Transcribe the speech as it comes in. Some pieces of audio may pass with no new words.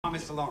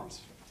Mr.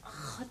 Lawrence.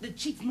 Oh, the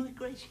Chief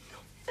Migration.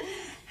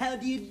 How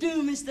do you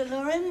do, Mr.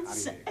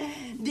 Lawrence? How do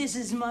you do? This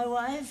is my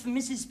wife,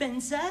 Mrs.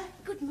 Spencer.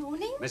 Good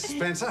morning. Mrs.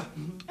 Spencer?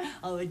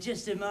 Oh, we're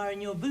just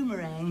admiring your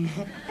boomerang.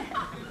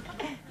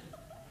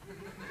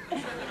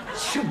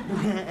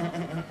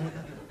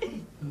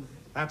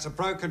 That's a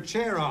broken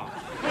chair arm.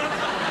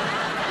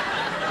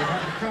 You've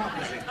had the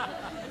carpet in.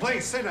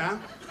 Please, sit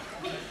down.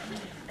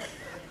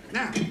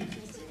 Now,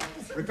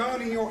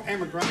 regarding your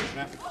emigration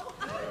application...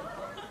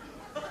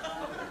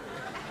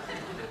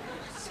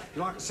 Would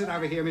you like to sit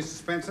over here, Mr.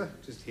 Spencer?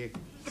 Just here.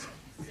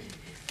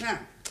 Now,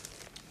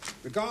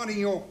 regarding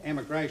your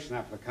emigration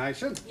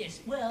application...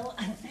 Yes, well,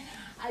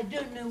 I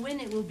don't know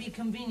when it will be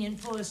convenient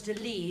for us to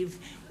leave.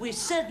 We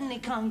certainly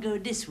can't go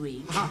this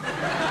week.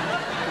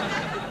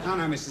 No,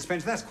 Mr.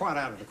 Spencer, that's quite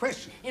out of the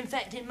question. In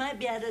fact, it might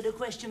be out of the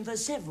question for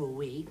several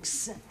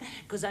weeks,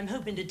 because I'm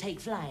hoping to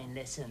take flying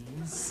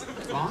lessons.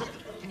 What?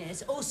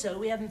 Yes, also,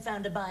 we haven't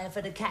found a buyer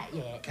for the cat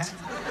yet. Cat?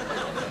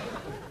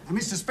 Now,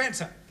 Mr.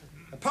 Spencer,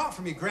 apart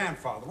from your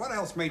grandfather, what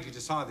else made you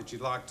decide that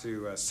you'd like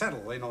to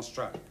settle in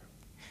Australia?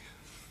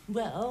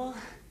 Well,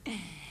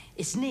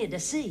 it's near the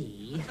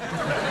sea.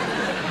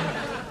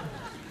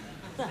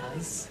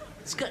 Plus,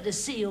 it's got the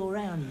sea all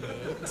round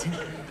it,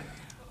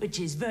 which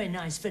is very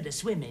nice for the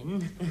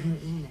swimming.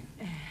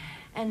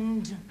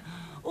 And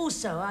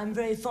also, I'm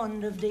very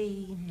fond of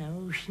the...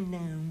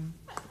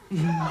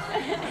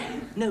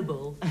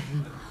 Noble.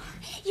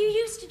 You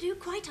used to do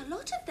quite a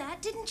lot of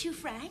that, didn't you,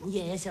 Frank?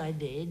 Yes, I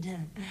did.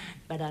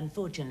 But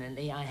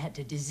unfortunately, I had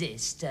to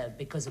desist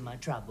because of my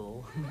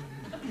trouble.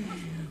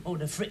 All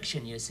the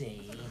friction, you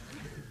see.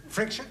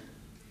 Friction?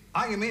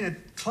 Oh, you mean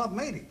at club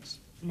meetings?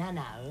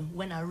 No,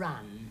 when I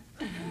run.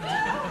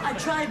 I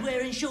tried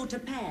wearing shorter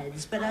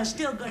pads, but I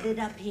still got it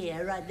up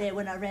here, right there,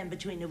 when I ran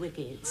between the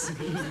wickets.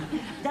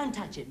 Don't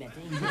touch it,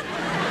 Methy.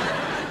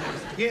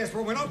 Yes,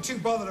 well, we're not too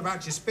bothered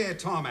about your spare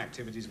time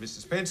activities, Mr.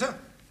 Spencer.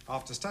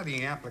 After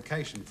studying the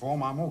application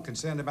form, I'm more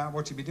concerned about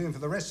what you'll be doing for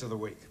the rest of the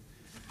week.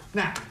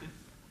 Now,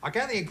 I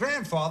gather your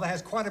grandfather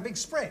has quite a big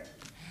spread.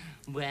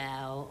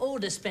 Well, all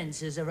the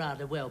Spencers are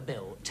rather well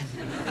built.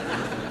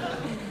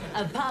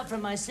 Apart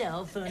from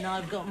myself, and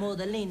I've got more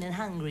the lean and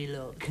hungry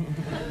look.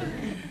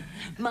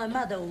 My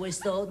mother always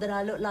thought that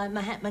I looked like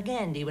Mahatma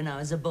Gandhi when I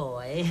was a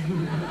boy.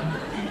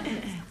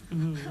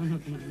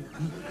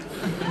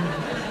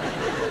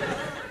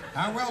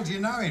 How well do you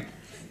know him?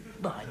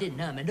 Well, I didn't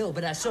know him at all,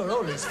 but I saw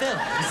all his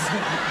films.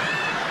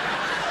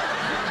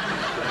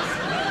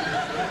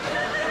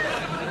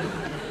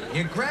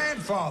 Your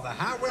grandfather.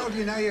 How well do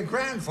you know your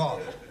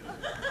grandfather?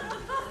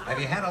 Have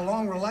you had a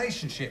long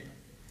relationship?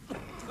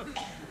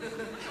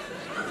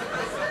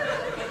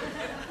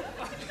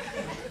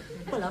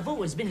 Well, I've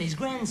always been his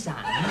grandson.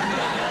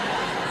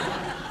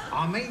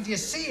 I mean, do you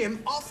see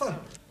him often?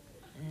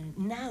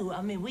 No,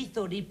 I mean, we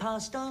thought he'd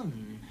passed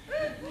on.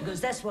 Because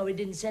that's why we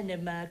didn't send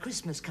him a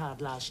Christmas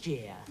card last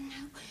year.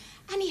 No,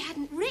 and he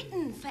hadn't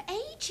written for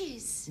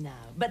ages. No,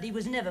 but he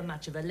was never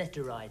much of a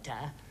letter writer.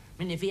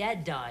 I mean, if he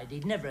had died,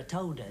 he'd never have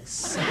told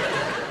us.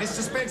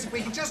 Mr. Spencer,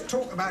 we can just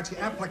talk about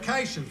your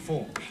application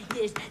form.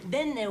 Yes,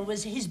 then there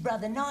was his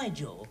brother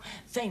Nigel,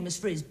 famous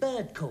for his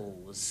bird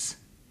calls.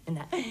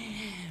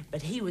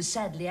 But he was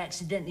sadly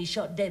accidentally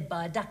shot dead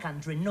by a duck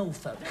hunter in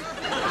Norfolk.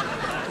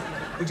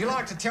 Would you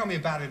like to tell me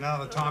about it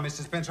another time,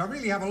 Mr. Spencer? I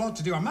really have a lot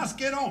to do. I must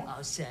get on.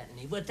 Oh,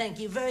 certainly. Well, thank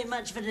you very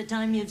much for the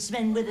time you've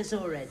spent with us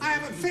already. I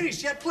haven't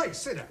finished yet. Please,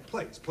 sit down.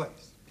 Please.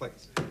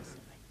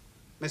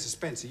 Mrs.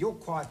 Spencer, you're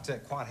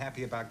quite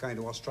happy about going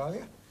to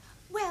Australia?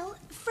 Well,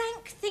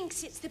 Frank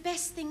thinks it's the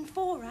best thing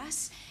for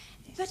us,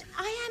 but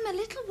I am a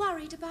little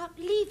worried about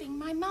leaving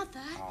my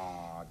mother.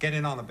 Oh,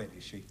 getting on a bit,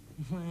 is she?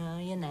 Well,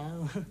 you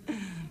know,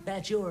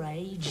 about your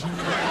age. But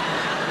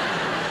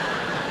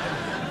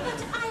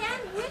I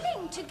am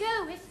willing to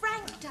go if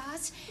Frank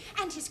does,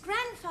 and his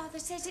grandfather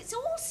says it's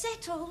all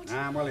settled.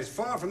 Well, it's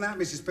far from that,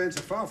 Mrs.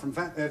 Spencer, far from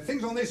that. There are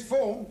things on this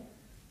form,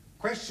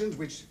 questions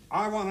which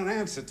I want an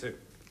answer to.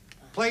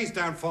 Please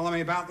don't follow me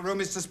about the room,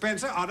 Mr.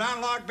 Spencer. I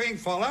don't like being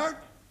followed.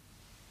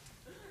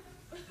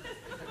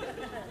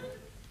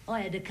 I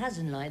had a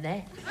cousin like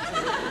that.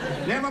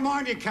 Never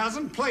mind your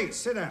cousin. Please,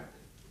 sit down.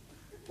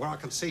 Where I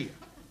can see you.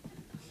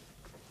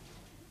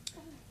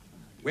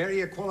 Where are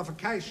your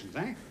qualifications,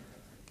 eh?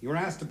 You were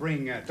asked to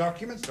bring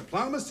documents,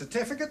 diplomas,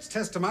 certificates,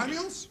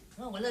 testimonials.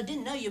 Oh, well, I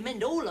didn't know you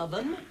meant all of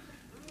them.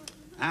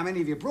 How many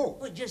have you brought?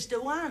 Well, just the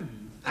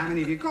one. How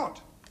many have you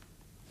got?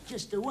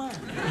 Just the one.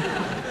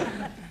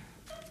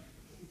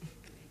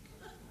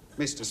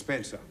 Mr.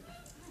 Spencer,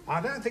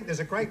 I don't think there's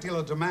a great deal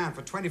of demand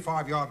for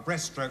 25-yard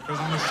breaststrokers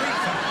on the sheep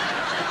farm.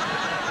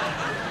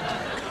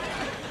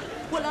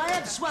 Well, I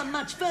have swum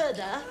much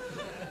further,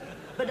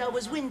 but I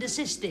was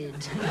wind-assisted.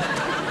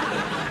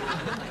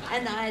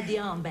 And I had the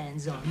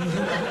armbands on.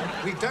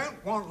 We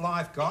don't want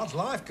lifeguards.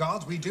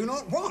 Lifeguards we do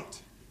not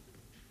want.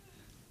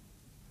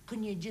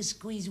 Couldn't you just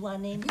squeeze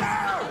one in?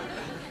 No!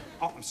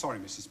 Oh, I'm sorry,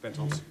 Mrs.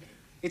 Spencer.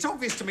 It's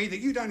obvious to me that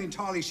you don't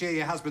entirely share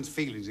your husband's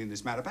feelings in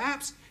this matter.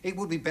 Perhaps it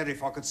would be better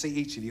if I could see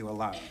each of you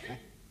alone, eh?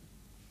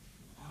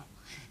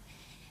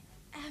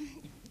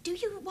 Do Do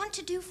you want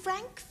to do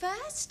Frank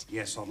first?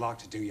 Yes, I'd like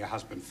to do your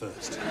husband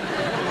first.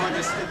 I'm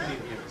just stepping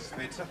in here, Mrs.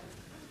 Spencer.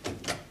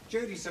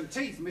 Judy, some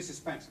tea for Mrs.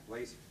 Spencer,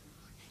 please.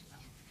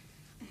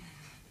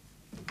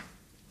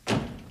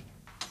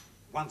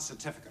 One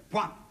certificate.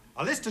 One.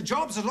 A list of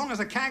jobs as long as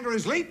a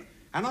kangaroo's leap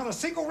and not a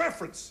single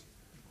reference.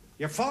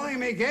 You're following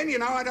me again? You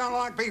know I don't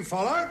like being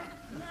followed.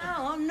 No,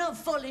 I'm not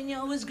following you.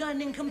 I was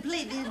going in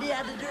completely the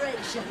other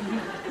direction.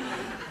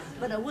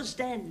 But I was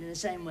standing the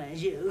same way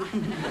as you.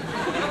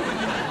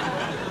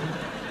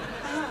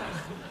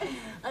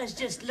 I was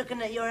just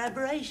looking at your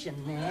aberration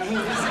there.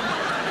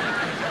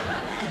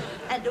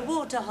 At the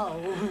water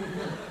hole.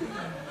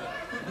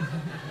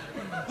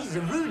 He's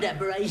a rude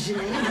aberration.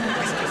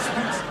 Mr.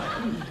 Spencer.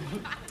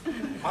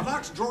 I'd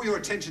like to draw your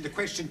attention to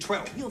question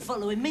 12. You're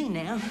following me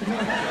now.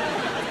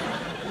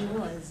 He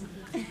was.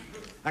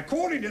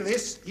 According to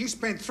this, you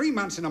spent 3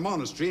 months in a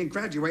monastery and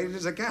graduated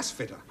as a gas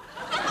fitter.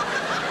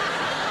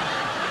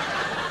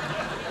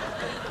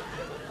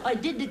 I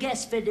did the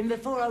gas fitting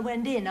before I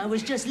went in. I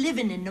was just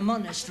living in the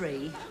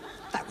monastery.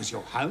 That was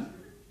your home?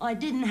 I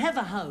didn't have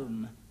a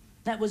home.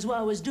 That was why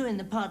I was doing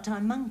the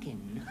part-time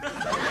monking.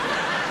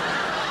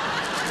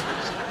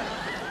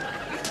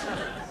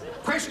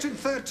 Question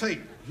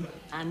 13.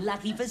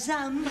 Unlucky for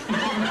some.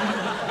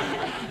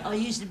 I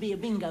used to be a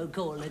bingo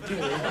caller,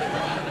 too.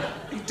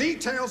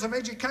 Details of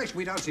education.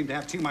 We don't seem to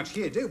have too much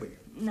here, do we?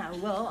 No,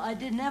 well, I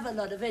didn't have a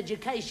lot of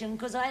education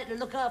because I had to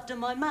look after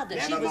my mother.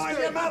 Never She was mind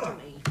very your mother.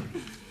 good to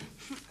me.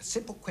 A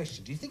simple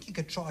question. Do you think you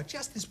could try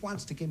just this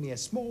once to give me a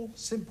small,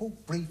 simple,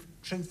 brief,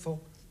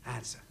 truthful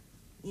answer?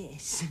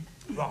 Yes.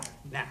 Right,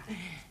 now.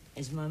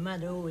 As my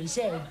mother always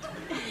said,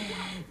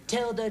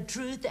 tell the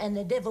truth and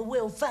the devil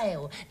will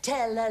fail.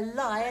 Tell a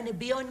lie and it'll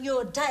be on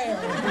your tail.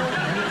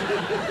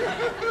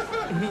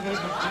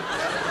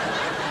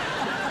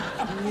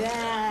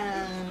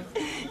 Yeah,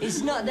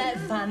 it's not that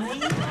funny.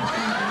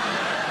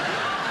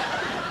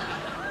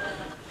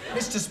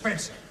 Mr.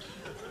 Spencer,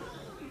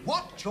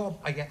 what job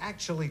are you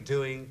actually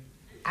doing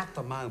at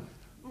the moment?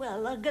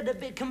 Well, I got a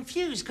bit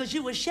confused because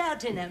you were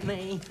shouting at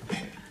me.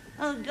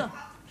 Oh, God.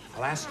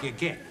 I'll ask you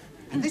again.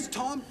 And this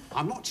time,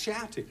 I'm not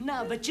shouting.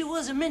 No, but you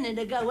was a minute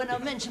ago when I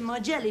mentioned my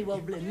jelly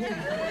wobbling.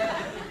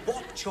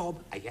 What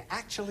job are you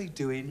actually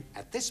doing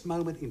at this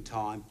moment in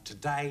time,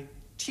 today,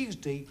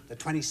 Tuesday, the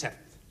 27th?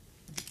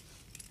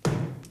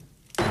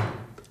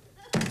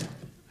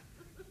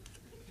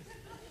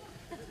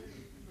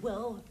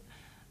 Well,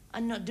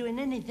 I'm not doing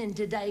anything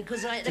today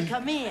because I had to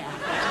come here.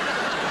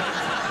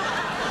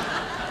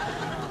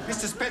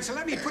 Mr. Spencer,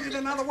 let me put it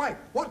another way.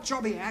 What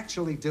job are you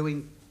actually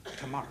doing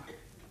tomorrow?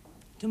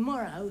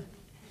 Tomorrow?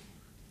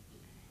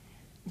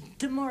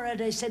 Tomorrow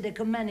they said they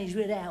could manage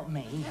without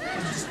me.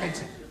 Mr.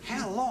 Spencer,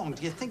 how long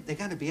do you think they're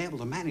going to be able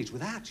to manage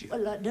without you?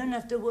 Well, I don't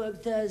have to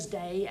work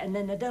Thursday, and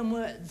then I don't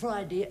work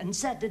Friday, and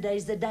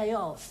Saturday's the day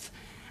off.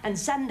 And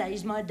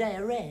Sunday's my day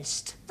of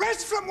rest.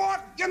 Rest from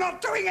what? You're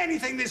not doing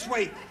anything this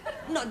week.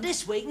 Not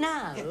this week,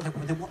 no. Yeah,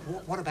 then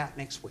what about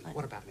next week?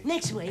 What about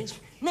Next week?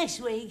 Next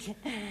week?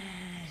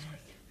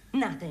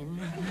 Nothing.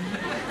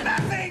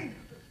 Nothing!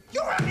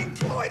 You're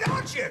unemployed,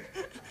 aren't you?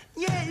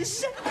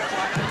 Yes.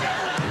 Why the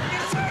devil didn't you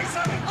say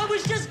something? I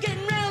was just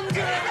getting round to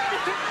it.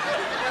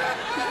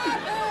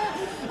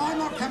 I'm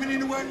not coming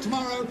into work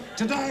tomorrow.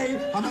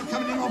 Today, I'm not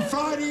coming in on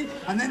Friday,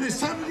 and then there's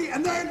Saturday,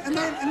 and then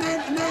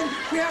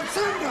we have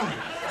Sunday.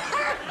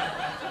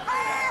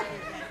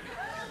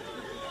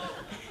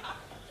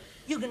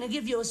 You're going to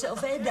give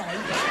yourself a headache.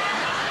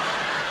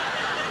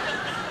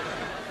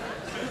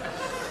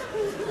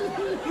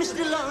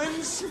 Mr.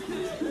 Lawrence,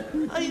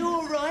 are you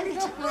all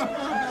right?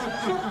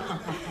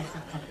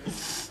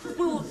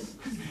 Well,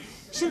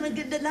 shall I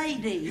get the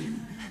lady?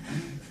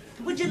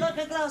 Would you like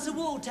a glass of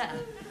water?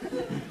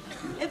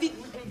 Have you...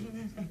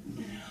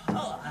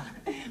 Oh,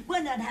 why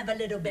not have a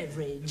little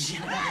beverage?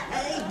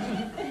 Hey?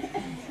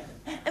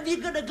 Have you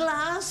got a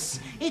glass?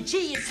 You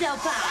cheer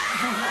yourself up.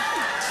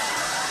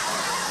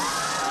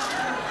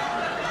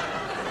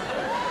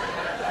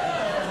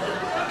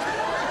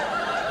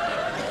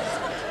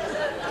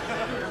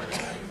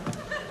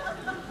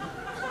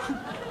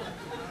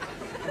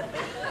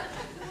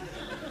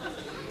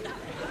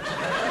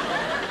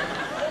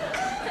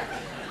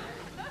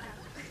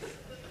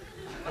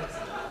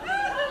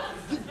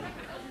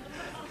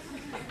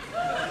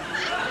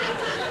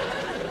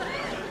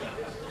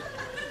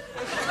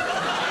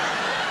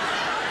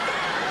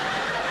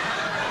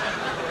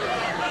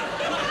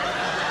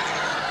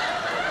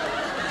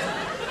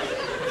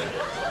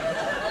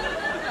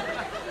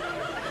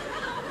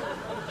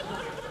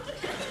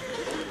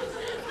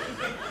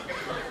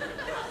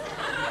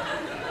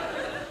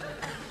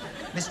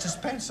 Mr.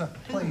 Spencer,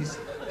 please.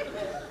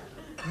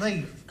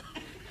 Leave.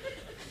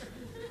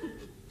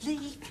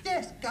 Leave?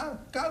 Yes, go.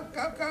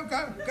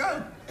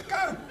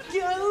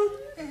 Joe?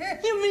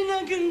 You mean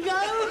I can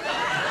go?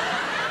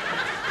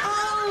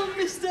 Oh,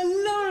 Mr.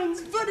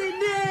 Lawrence, put it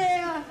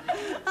there.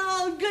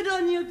 Oh, good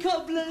on you,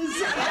 cobblers.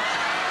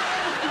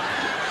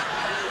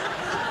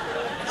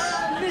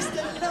 Oh,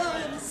 Mr.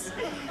 Lawrence,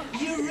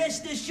 you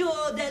rest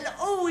assured there'll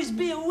always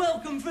be a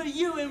welcome for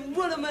you in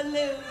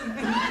Woolloomooloo.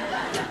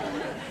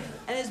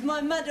 And as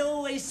my mother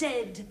always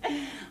said,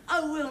 I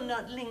will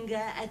not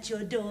linger at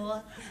your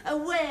door,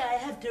 away I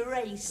have to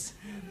race.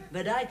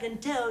 But I can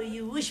tell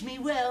you wish me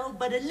well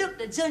by the look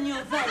that's on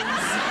your face.